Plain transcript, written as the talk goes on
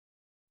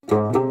Hi,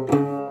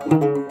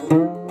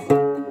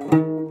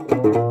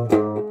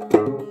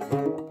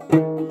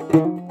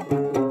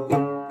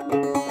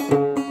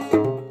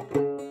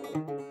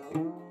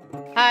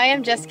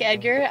 I'm Jessica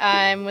Edgar.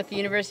 I'm with the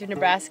University of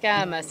Nebraska.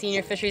 I'm a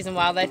senior fisheries and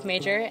wildlife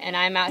major, and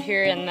I'm out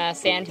here in the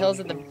Sandhills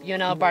at the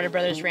Barta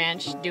Brothers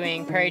Ranch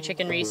doing prairie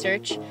chicken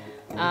research.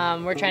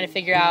 We're trying to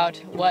figure out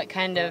what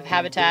kind of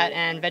habitat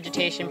and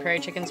vegetation prairie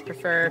chickens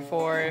prefer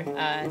for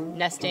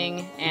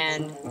nesting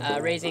and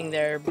raising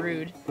their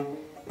brood.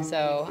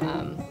 So,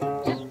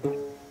 yeah.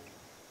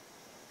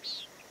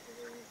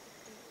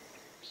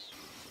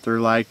 They're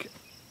like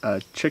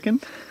a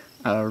chicken,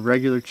 a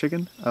regular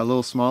chicken, a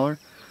little smaller,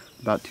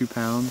 about 2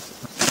 pounds.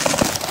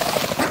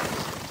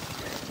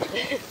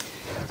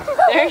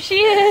 There she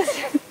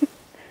is!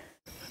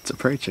 It's a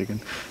prairie chicken.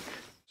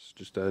 It's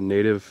just a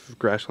native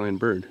grassland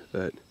bird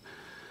that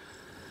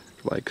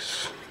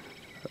likes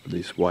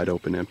these wide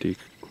open empty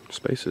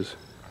spaces.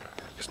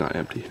 It's not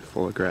empty,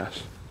 full of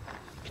grass.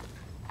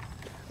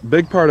 A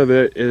big part of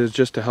it is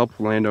just to help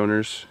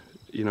landowners,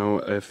 you know,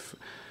 if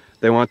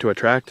they want to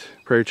attract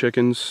prairie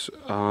chickens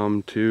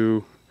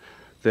to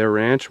their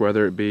ranch,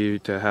 whether it be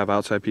to have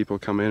outside people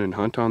come in and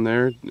hunt on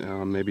there,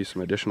 maybe some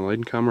additional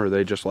income, or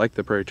they just like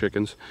the prairie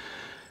chickens.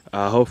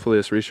 Hopefully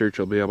this research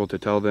will be able to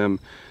tell them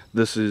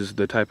this is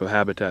the type of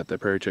habitat that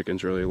prairie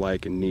chickens really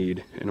like and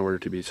need in order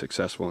to be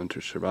successful and to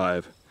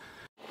survive.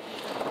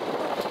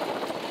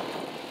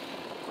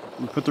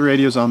 We put the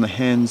radios on the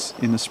hens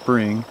in the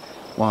spring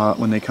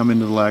when they come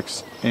into the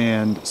leks,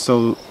 and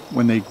so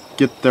when they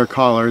get their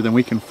collar, then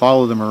we can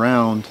follow them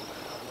around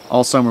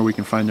all summer. We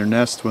can find their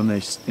nest when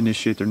they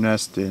initiate their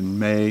nest in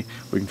May.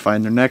 We can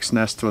find their next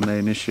nest when they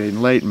initiate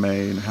in late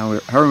May, and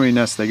however many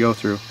nests they go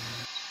through.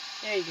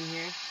 There you can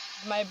hear.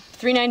 My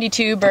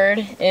 392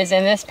 bird is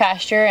in this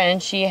pasture,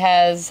 and she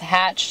has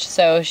hatched,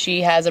 so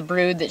she has a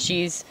brood that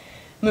she's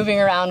moving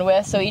around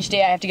with. So each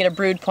day I have to get a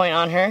brood point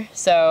on her.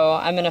 So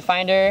I'm going to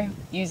find her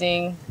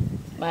using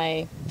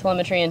my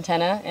telemetry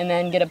antenna and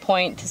then get a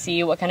point to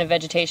see what kind of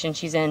vegetation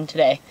she's in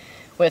today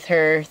with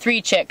her 3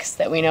 chicks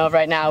that we know of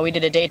right now. We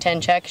did a day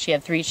 10 check. She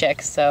had 3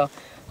 chicks, so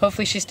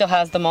hopefully she still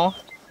has them all.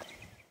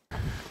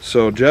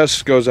 So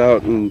Jess goes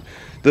out, and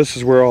this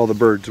is where all the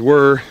birds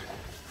were.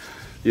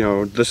 You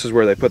know, this is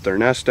where they put their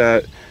nest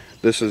at.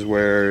 This is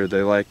where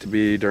they like to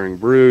be during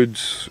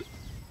broods.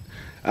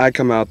 I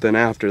come out then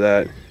after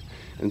that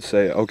and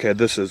say, okay,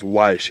 this is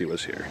why she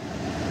was here.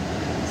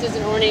 This is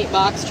an ornate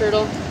box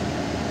turtle.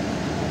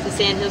 It's a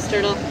Sandhills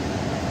turtle.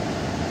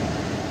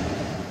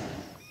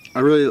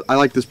 I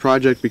like this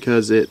project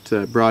because it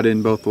brought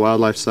in both the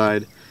wildlife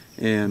side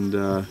and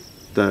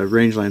the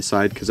rangeland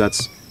side, because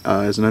that's,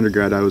 as an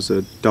undergrad, I was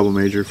a double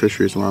major,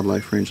 fisheries and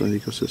wildlife, rangeland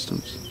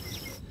ecosystems.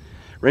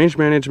 Range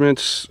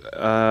management's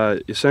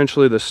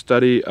essentially the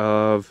study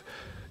of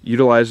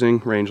utilizing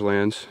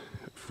rangelands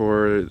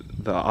for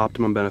the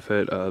optimum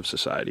benefit of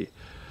society.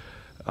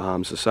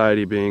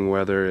 Society being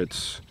whether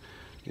it's,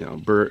 you know,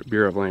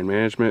 Bureau of Land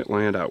Management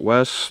land out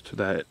west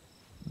that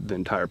the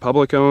entire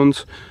public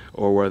owns,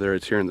 or whether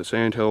it's here in the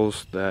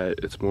Sandhills that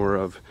it's more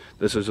of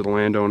this is the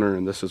landowner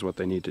and this is what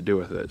they need to do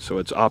with it. So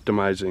it's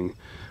optimizing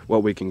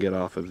what we can get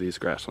off of these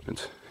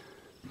grasslands.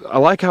 I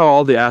like how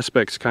all the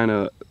aspects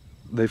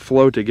they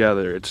flow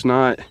together. It's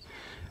not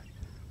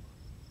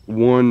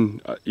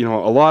one, you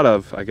know, a lot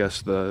of, I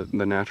guess, the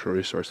natural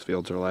resource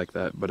fields are like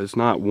that, but it's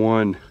not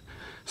one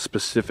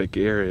specific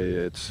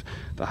area. It's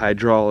the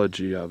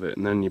hydrology of it,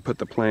 and then you put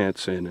the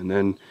plants in, and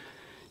then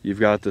you've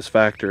got this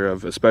factor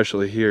of,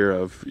 especially here,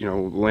 of, you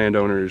know,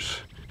 landowners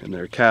and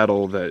their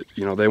cattle that,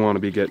 you know, they want to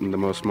be getting the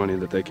most money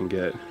that they can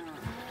get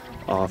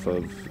off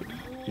of,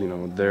 you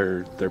know,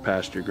 their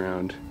pasture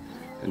ground,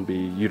 and be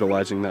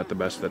utilizing that the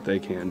best that they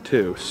can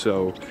too.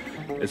 So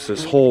it's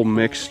this whole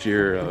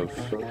mixture of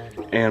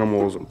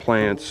animals and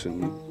plants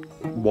and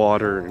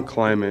water and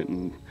climate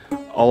and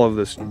all of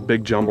this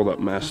big jumbled up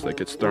mess that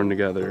gets thrown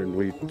together, and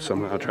we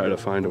somehow try to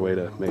find a way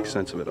to make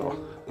sense of it all.